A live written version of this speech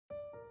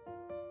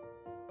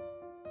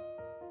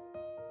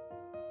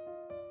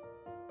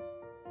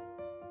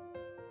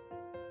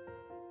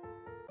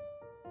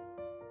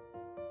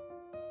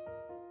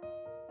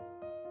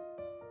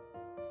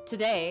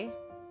Today,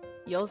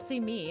 you'll see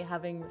me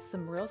having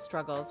some real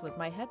struggles with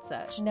my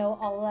headset. No,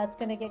 all of that's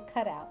going to get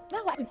cut out.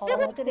 No, I All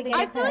that's gonna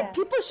get cut out.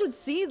 people should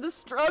see the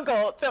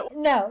struggle.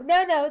 No,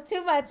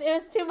 too much. It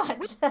was too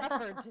much.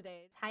 Suffered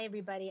today. Hi,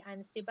 everybody.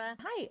 I'm Suba.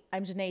 Hi,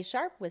 I'm Janae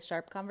Sharp with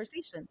Sharp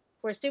Conversations.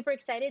 We're super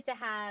excited to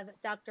have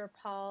Dr.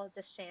 Paul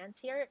DeChant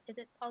here. Is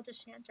it Paul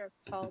DeChant or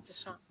Paul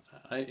DeChant?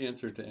 I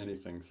answer to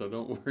anything, so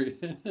don't worry.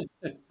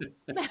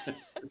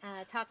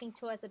 Talking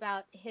to us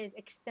about his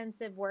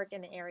extensive work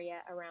in the area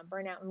around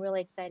burnout. I'm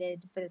really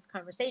excited for this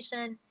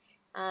conversation.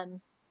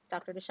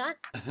 Dr. DeChant?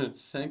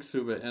 Thanks,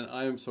 Suba, and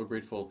I am so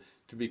grateful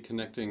to be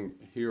connecting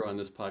here on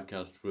this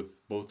podcast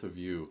with both of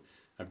you.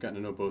 I've gotten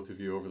to know both of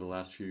you over the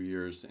last few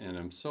years, and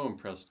I'm so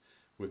impressed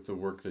with the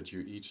work that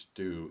you each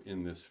do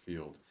in this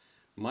field.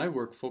 My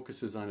work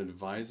focuses on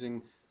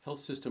advising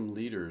health system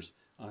leaders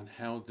on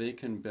how they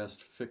can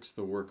best fix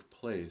the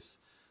workplace,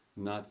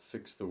 not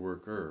fix the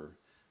worker,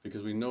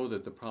 because we know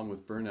that the problem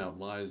with burnout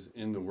lies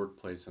in the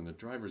workplace and the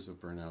drivers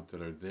of burnout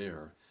that are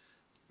there.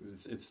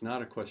 It's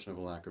not a question of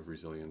a lack of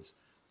resilience.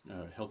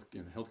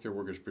 Healthcare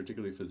workers,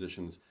 particularly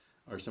physicians,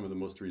 are some of the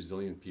most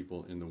resilient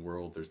people in the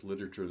world. There's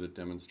literature that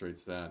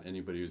demonstrates that.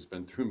 Anybody who's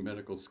been through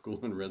medical school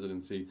and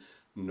residency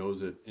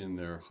knows it in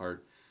their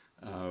heart.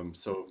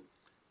 So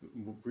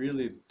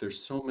really,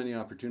 there's so many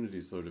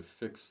opportunities, though, to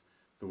fix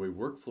the way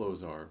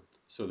workflows are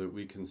so that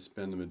we can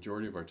spend the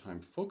majority of our time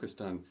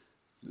focused on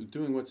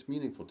doing what's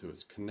meaningful to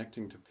us,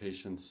 connecting to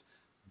patients,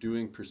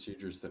 doing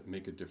procedures that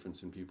make a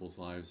difference in people's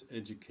lives,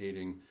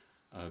 educating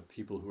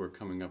people who are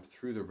coming up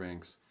through the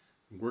ranks,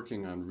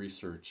 working on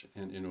research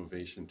and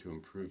innovation to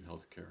improve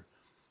healthcare.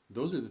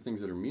 Those are the things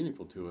that are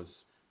meaningful to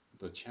us.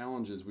 The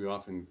challenge is we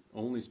often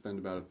only spend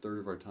about a third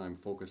of our time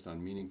focused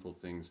on meaningful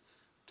things,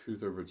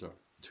 two-thirds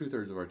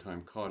of our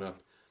time caught up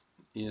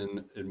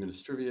in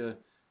administrivia,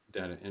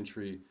 data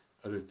entry,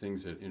 other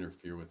things that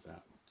interfere with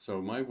that.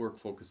 So my work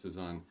focuses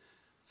on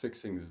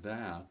fixing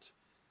that,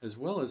 as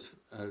well as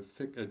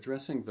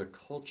addressing the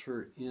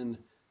culture in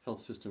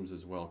health systems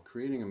as well,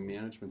 creating a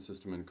management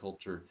system and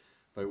culture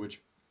by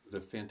which the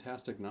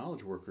fantastic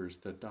knowledge workers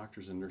that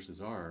doctors and nurses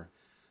are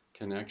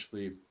can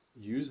actually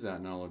use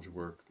that knowledge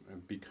work,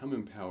 become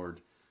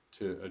empowered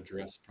to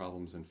address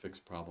problems and fix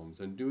problems,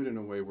 and do it in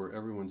a way where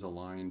everyone's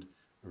aligned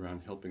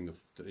around helping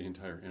the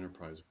entire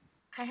enterprise.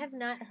 I have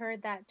not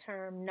heard that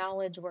term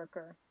knowledge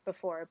worker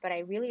before, but I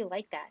really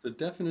like that. The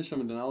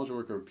definition of a knowledge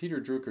worker, Peter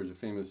Drucker is a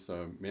famous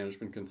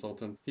management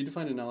consultant. He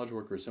defined a knowledge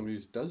worker as somebody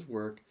who does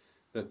work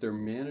that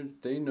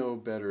they know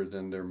better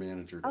than their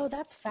manager does. Oh,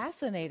 that's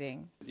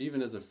fascinating.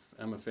 Even as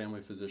I'm a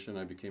family physician,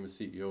 I became a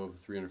CEO of a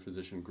 300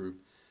 physician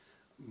group.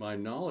 My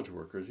knowledge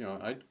workers,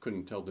 I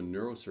couldn't tell the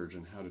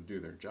neurosurgeon how to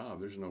do their job.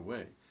 There's no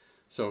way.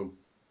 So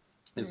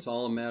it's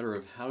all a matter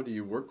of how do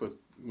you work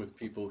with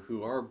people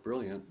who are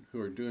brilliant,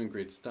 who are doing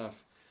great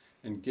stuff,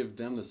 and give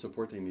them the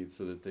support they need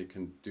so that they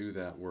can do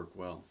that work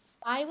well.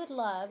 I would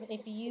love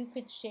if you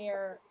could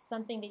share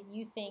something that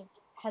you think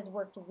has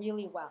worked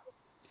really well.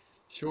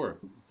 Sure.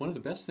 One of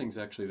the best things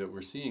actually that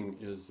we're seeing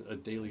is a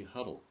daily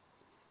huddle.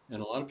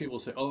 And a lot of people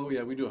say, oh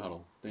yeah, we do a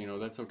huddle.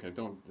 That's okay.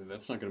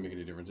 That's not going to make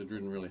any difference. It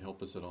didn't really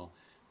help us at all.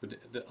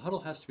 But the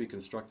huddle has to be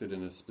constructed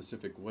in a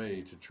specific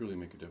way to truly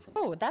make a difference.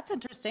 Oh, that's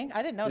interesting.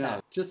 I didn't know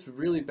that. Just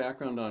really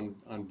background on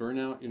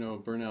burnout.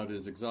 Burnout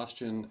is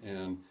exhaustion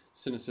and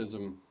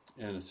cynicism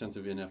and a sense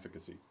of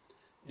inefficacy.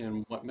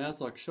 And what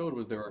Maslow showed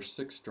was there are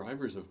 6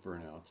 drivers of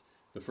burnout.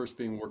 The first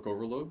being work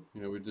overload.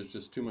 There's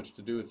just too much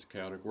to do. It's a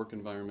chaotic work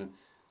environment.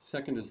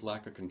 Second is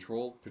lack of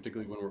control,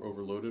 particularly when we're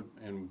overloaded,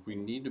 and we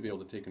need to be able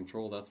to take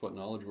control. That's what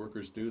knowledge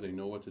workers do. They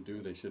know what to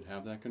do. They should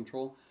have that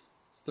control.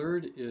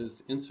 Third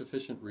is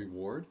insufficient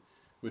reward,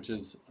 which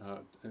is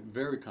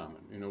very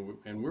common.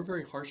 And we're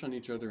very harsh on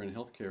each other in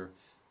healthcare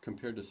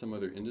compared to some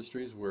other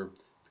industries where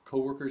the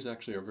coworkers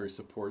actually are very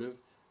supportive.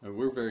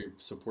 We're very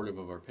supportive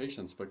of our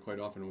patients, but quite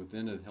often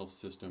within a health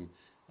system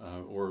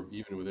or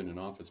even within an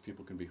office,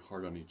 people can be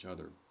hard on each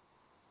other.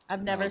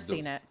 I've never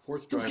seen it.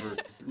 Fourth driver,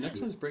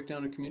 next one is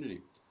breakdown in community.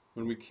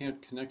 When we can't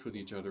connect with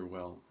each other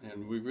well.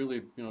 And we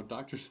really,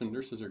 doctors and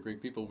nurses are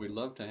great people. We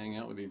love to hang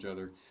out with each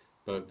other,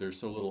 but there's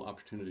so little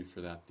opportunity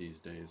for that these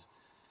days.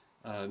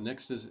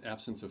 Next is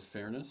absence of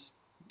fairness.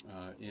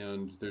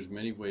 And there's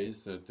many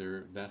ways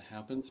that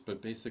happens, but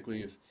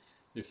basically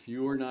if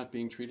you are not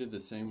being treated the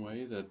same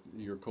way that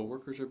your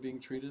coworkers are being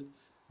treated,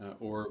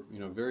 or,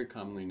 very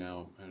commonly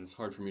now, and it's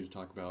hard for me to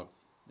talk about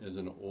as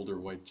an older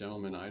white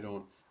gentleman,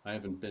 I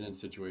haven't been in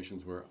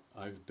situations where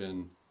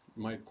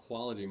my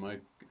quality, my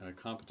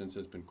competence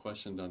has been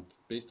questioned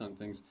based on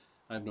things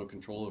I have no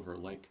control over,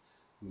 like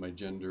my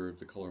gender,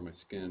 the color of my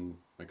skin,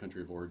 my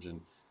country of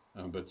origin.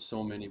 But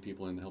so many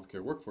people in the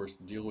healthcare workforce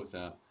deal with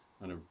that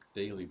on a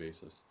daily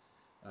basis.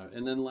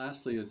 And then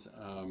lastly is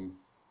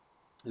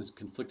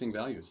conflicting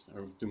values.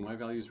 Do my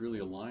values really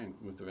align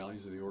with the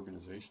values of the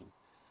organization?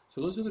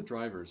 So those are the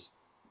drivers.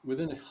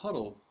 Within a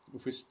huddle,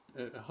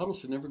 a huddle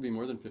should never be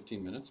more than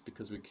 15 minutes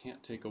because we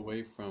can't take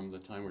away from the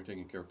time we're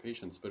taking care of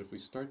patients. But if we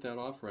start that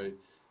off right,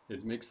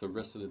 it makes the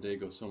rest of the day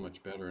go so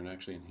much better and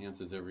actually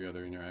enhances every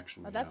other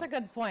interaction we That's have. a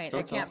good point. It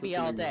Starts off can't with be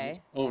all sending the,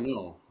 day. oh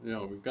no,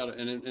 we've got to,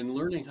 and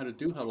learning how to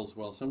do huddles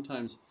well,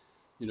 sometimes,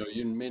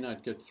 you may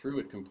not get through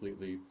it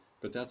completely,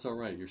 but that's all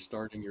right. You're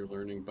starting, you're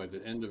learning. By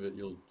the end of it,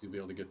 you'll be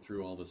able to get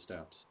through all the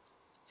steps.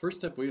 First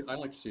step I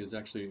like to see is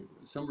actually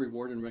some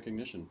reward and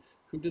recognition.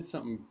 Who did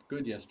something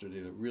good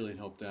yesterday that really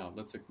helped out?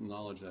 Let's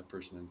acknowledge that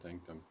person and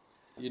thank them.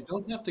 You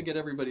don't have to get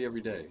everybody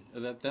every day.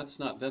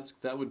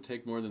 That would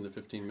take more than the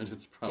 15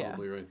 minutes Yeah.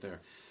 probably right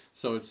there.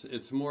 So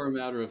it's more a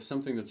matter of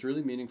something that's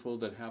really meaningful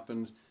that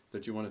happened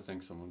that you want to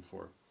thank someone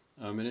for.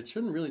 And it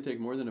shouldn't really take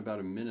more than about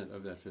a minute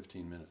of that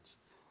 15 minutes.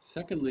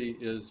 Secondly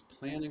is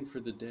planning for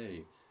the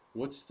day.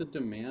 What's the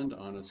demand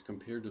on us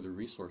compared to the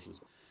resources?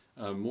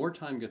 More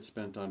time gets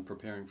spent on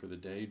preparing for the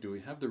day. Do we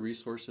have the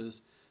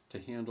resources to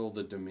handle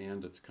the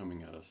demand that's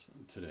coming at us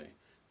today?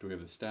 Do we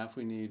have the staff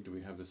we need? Do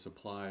we have the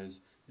supplies?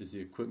 Is the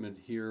equipment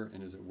here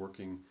and is it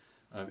working?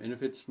 And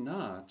if it's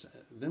not,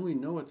 then we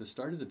know at the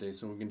start of the day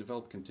so we can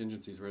develop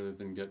contingencies rather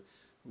than get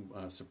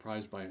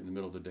surprised by it in the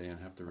middle of the day and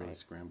have to really Right.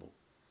 scramble.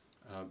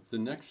 The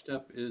next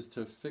step is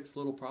to fix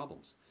little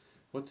problems.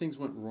 What things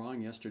went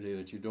wrong yesterday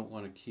that you don't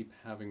want to keep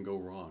having go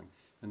wrong?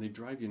 And they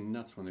drive you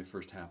nuts when they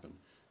first happen.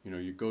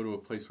 You go to a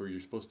place where you're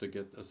supposed to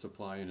get a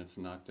supply and it's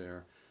not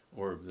there,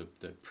 or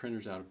the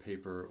printer's out of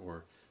paper,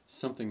 or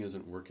something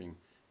isn't working.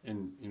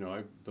 And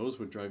those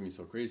would drive me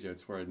so crazy. I'd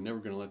swear I'm never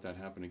going to let that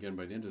happen again.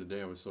 By the end of the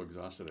day, I was so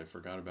exhausted, I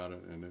forgot about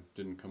it, and it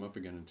didn't come up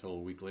again until a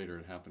week later.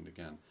 It happened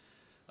again.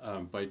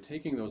 By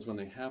taking those when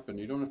they happen,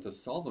 you don't have to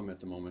solve them at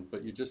the moment,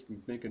 but you just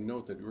make a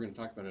note that we're going to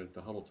talk about it at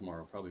the huddle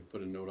tomorrow. Probably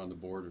put a note on the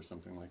board or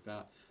something like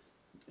that,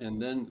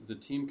 and then the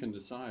team can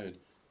decide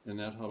in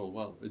that huddle.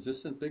 Well, is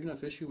this a big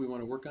enough issue we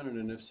want to work on it?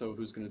 And if so,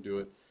 who's going to do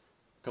it?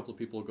 A couple of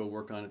people will go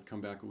work on it,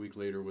 come back a week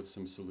later with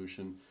some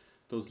solution.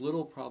 Those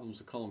little problems,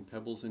 we call them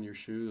pebbles in your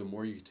shoe. The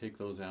more you take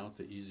those out,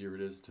 the easier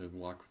it is to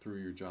walk through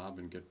your job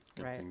and get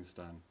Right. things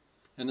done.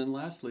 And then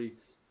lastly,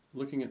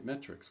 looking at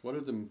metrics. What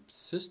are the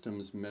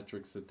systems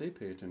metrics that they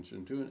pay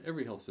attention to? And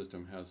every health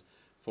system has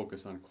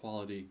focus on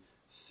quality,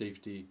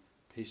 safety,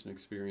 patient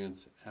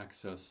experience,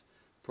 access,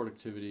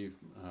 productivity,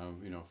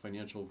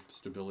 financial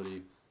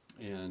stability,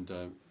 and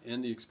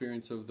the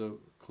experience of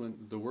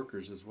the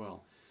workers as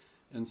well.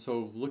 And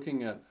so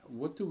looking at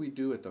what do we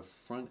do at the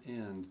front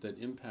end that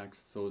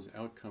impacts those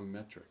outcome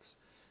metrics.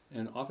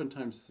 And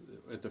oftentimes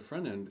at the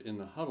front end in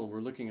the huddle,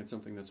 we're looking at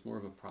something that's more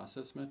of a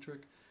process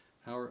metric.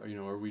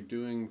 Are we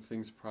doing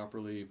things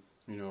properly?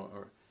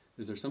 Or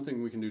is there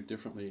something we can do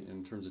differently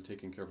in terms of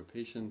taking care of a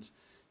patient,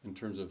 in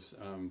terms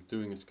of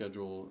doing a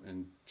schedule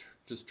and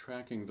just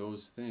tracking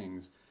those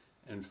things?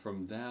 And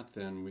from that,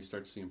 then we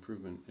start to see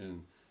improvement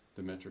in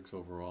the metrics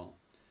overall.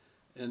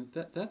 And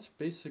that's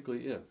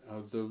basically it.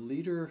 The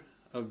leader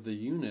of the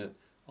unit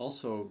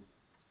also,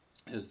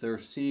 as they're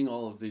seeing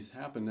all of these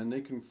happen, then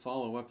they can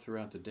follow up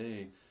throughout the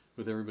day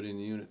with everybody in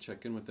the unit,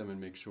 check in with them and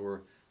make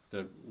sure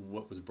that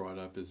what was brought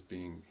up is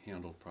being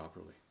handled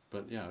properly.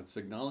 But yeah, it's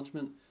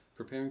acknowledgement,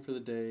 preparing for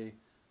the day,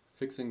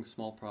 fixing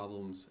small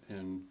problems,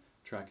 and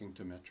tracking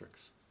to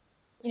metrics.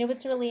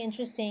 What's really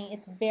interesting,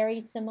 it's very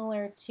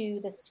similar to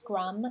the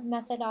Scrum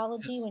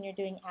methodology Yes. when you're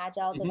doing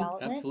agile Mm-hmm.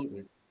 development.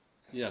 Absolutely.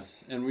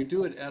 Yes, and we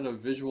do it at a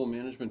visual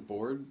management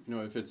board.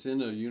 If it's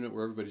in a unit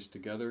where everybody's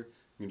together,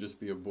 it can just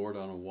be a board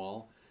on a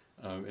wall,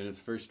 and it's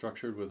very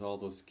structured with all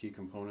those key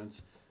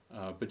components.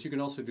 But you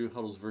can also do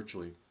huddles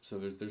virtually. So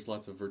there's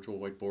lots of virtual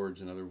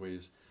whiteboards and other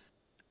ways.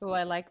 Oh,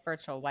 I like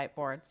virtual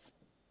whiteboards.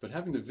 But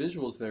having the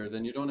visuals there,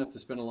 then you don't have to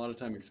spend a lot of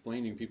time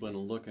explaining. People in a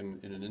look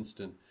and in an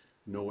instant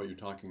know what you're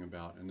talking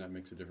about, and that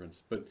makes a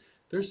difference. But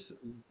there's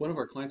one of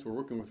our clients we're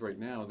working with right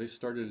now. They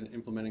started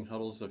implementing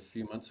huddles a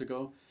few months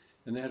ago,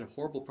 and they had a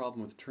horrible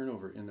problem with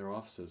turnover in their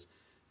offices.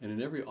 And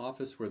in every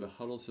office where the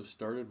huddles have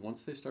started,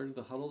 once they started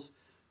the huddles,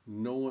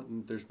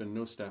 there's been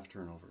no staff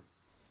turnover.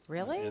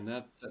 Really? And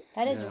That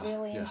is yeah,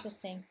 really yeah,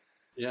 interesting.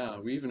 yeah.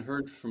 We even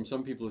heard from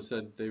some people who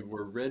said they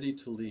were ready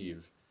to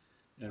leave,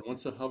 and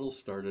once the huddle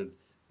started,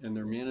 and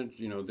their manager,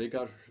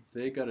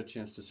 they got a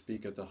chance to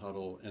speak at the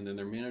huddle, and then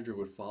their manager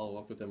would follow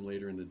up with them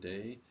later in the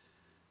day.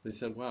 They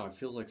said, "Wow, it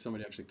feels like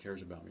somebody actually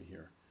cares about me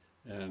here,"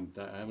 and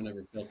I haven't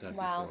ever felt that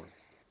Wow. before.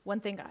 One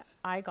thing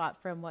I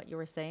got from what you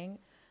were saying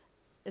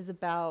is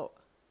about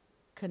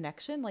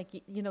connection. Like,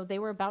 they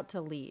were about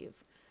to leave,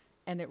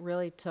 and it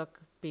really took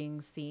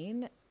being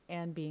seen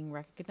and being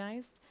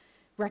recognized,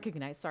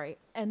 sorry.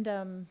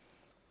 And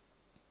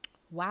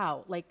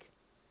wow, like,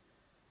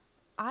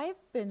 I've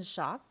been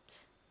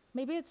shocked.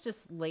 Maybe it's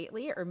just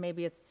lately, or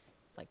maybe it's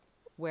like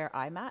where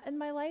I'm at in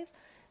my life.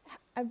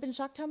 I've been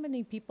shocked how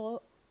many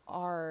people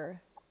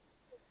are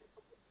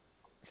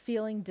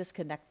feeling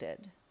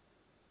disconnected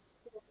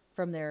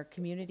from their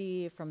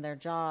community, from their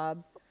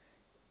job.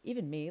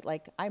 Even me,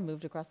 like, I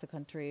moved across the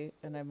country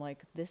and I'm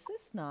like, this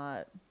is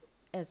not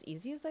as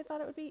easy as I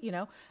thought it would be.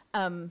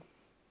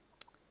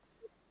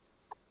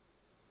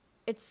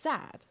 It's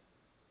sad.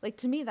 Like,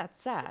 to me, that's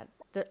sad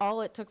that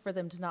all it took for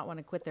them to not want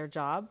to quit their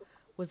job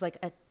was like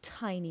a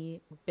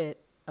tiny bit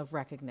of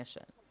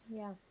recognition.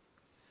 Yeah.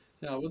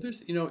 Yeah, well,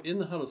 there's, in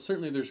the huddle,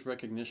 certainly there's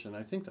recognition.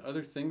 I think the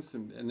other things,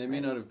 and they may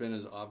Right. not have been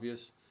as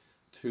obvious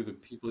to the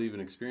people even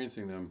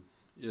experiencing them,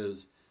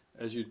 is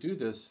as you do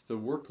this, the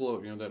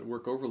workload, that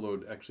work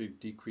overload actually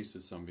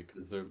decreases some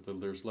because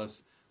there's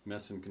less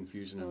mess and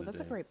confusion in Oh, the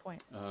that's a day. great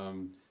point.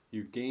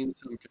 You gain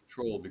some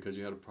control because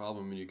you had a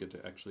problem and you get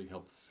to actually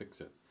help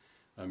fix it.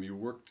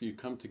 You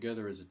come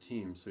together as a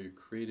team, so you're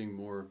creating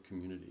more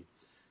community.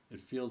 It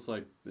feels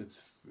like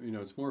it's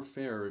more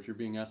fair if you're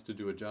being asked to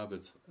do a job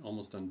that's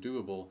almost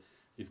undoable.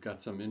 You've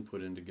got some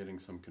input into getting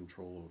some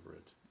control over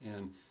it,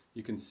 and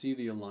you can see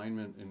the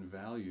alignment in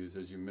values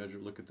as you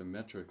look at the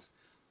metrics,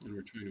 and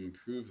we're trying to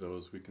improve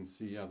those. We can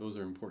see, yeah, those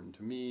are important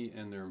to me,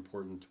 and they're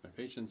important to my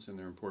patients, and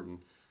they're important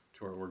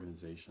to our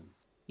organization.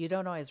 You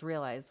don't always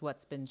realize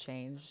what's been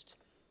changed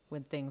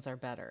when things are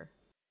better.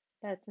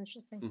 That's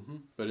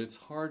interesting. But it's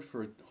hard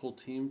for a whole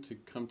team to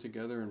come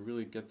together and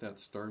really get that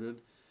started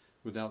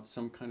without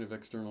some kind of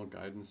external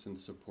guidance and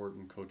support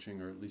and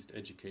coaching, or at least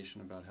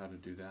education about how to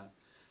do that.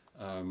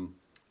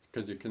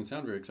 Because it can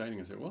sound very exciting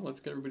and say, well, let's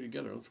get everybody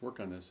together, let's work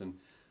on this. And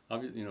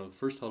obviously, the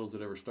first huddles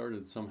that ever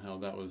started, somehow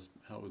that was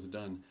how it was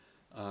done.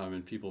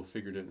 And people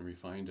figured it and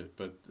refined it.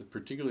 But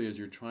particularly as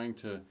you're trying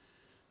to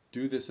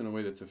do this in a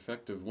way that's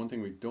effective, one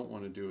thing we don't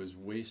want to do is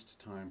waste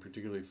time,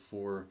 particularly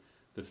for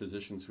the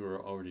physicians who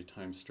are already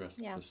time stressed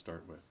Yeah. to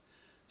start with.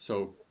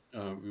 So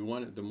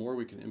the more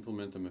we can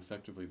implement them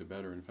effectively, the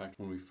better. In fact,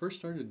 when we first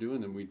started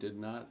doing them, we did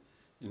not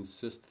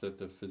insist that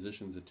the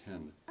physicians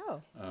attend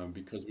Oh,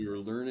 because we were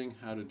learning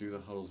how to do the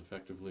huddles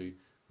effectively.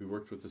 We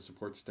worked with the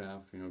support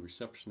staff,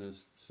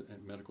 receptionists,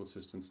 medical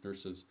assistants,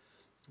 nurses.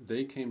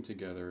 They came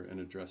together and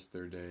addressed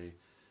their day.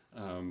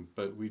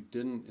 But we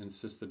didn't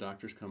insist the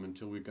doctors come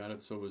until we got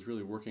it so it was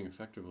really working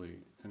effectively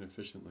and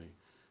efficiently.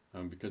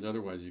 Because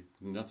otherwise,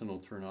 nothing will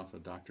turn off a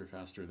doctor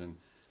faster than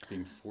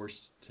being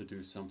forced to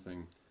do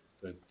something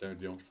that they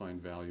don't find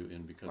value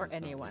in because or it's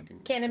anyone. not making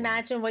Can't well.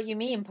 imagine what you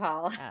mean,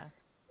 Paul. Yeah.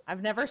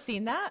 I've never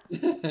seen that.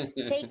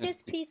 Take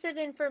this piece of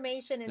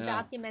information and Yeah,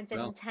 document it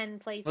in well, 10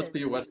 must places,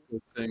 be a West please.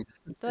 Coast thing.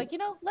 They're like,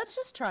 let's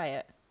just try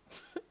it.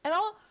 And I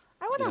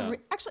want to Yeah.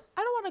 actually,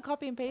 I don't want to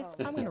copy and paste.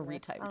 Oh I'm my going to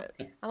goodness. retype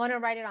it. I want to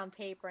write it on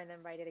paper and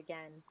then write it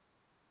again.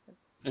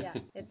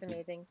 It's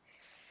amazing.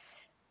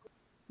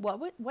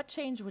 What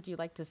change would you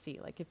like to see?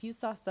 Like if you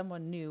saw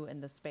someone new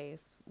in the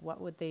space, what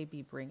would they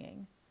be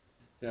bringing?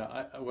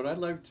 Yeah, what I'd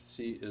like to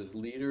see is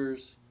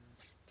leaders,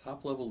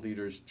 top level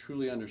leaders,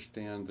 truly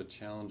understand the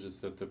challenges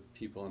that the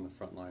people on the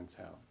front lines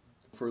have.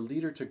 For a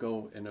leader to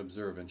go and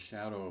observe and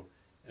shadow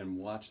and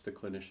watch the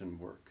clinician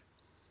work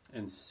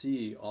and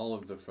see all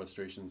of the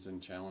frustrations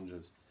and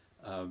challenges,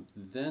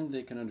 then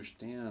they can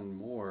understand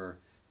more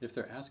if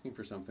they're asking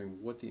for something,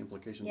 what the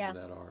implications Yeah. of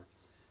that are.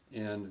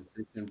 And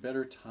they can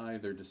better tie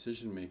their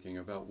decision making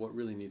about what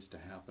really needs to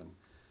happen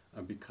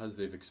because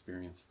they've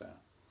experienced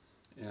that.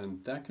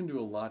 And that can do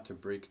a lot to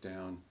break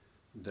down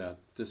that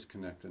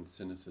disconnect and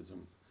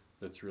cynicism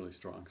that's really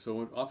strong.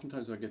 So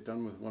oftentimes when I get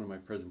done with one of my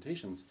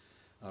presentations,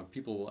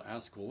 people will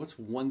ask, well, what's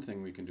one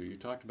thing we can do? You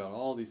talked about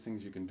all these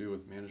things you can do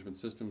with management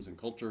systems and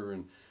culture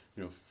and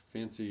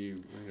fancy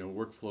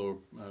workflow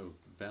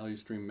value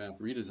stream map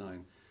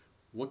redesign.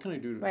 What can I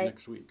do Right.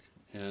 next week?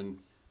 And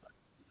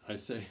I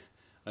say,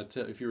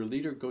 if you're a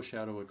leader, go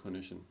shadow a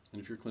clinician.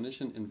 And if you're a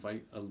clinician,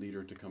 invite a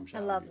leader to come I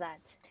shadow love you.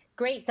 that.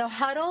 Great. So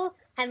huddle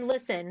and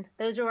listen.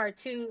 Those are our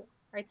two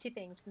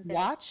things from today.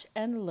 Watch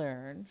and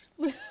learn.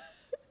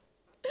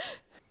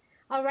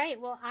 All right.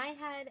 Well, I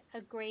had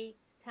a great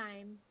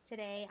time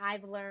today.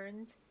 I've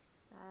learned,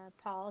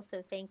 Paul,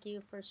 so thank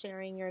you for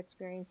sharing your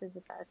experiences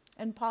with us.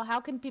 And Paul, how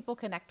can people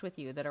connect with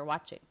you that are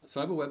watching? So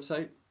I have a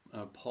website,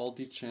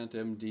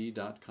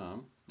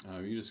 pauldechantmd.com.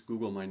 You just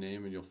Google my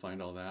name and you'll find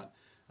all that.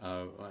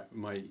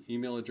 My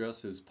email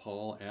address is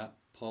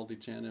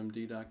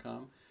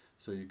paul@pauldechantmd.com.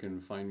 So you can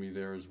find me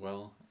there as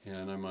well.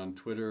 And I'm on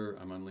Twitter,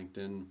 I'm on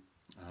LinkedIn.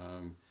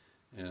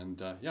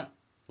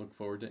 Look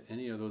forward to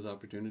any of those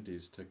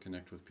opportunities to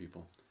connect with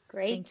people.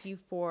 Great. Thank you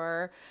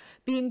for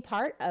being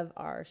part of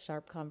our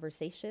Sharp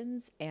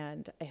Conversations.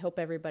 And I hope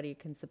everybody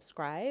can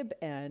subscribe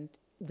and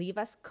leave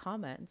us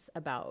comments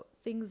about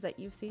things that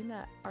you've seen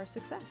that are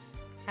success.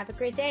 Have a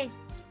great day.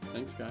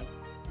 Thanks, guys.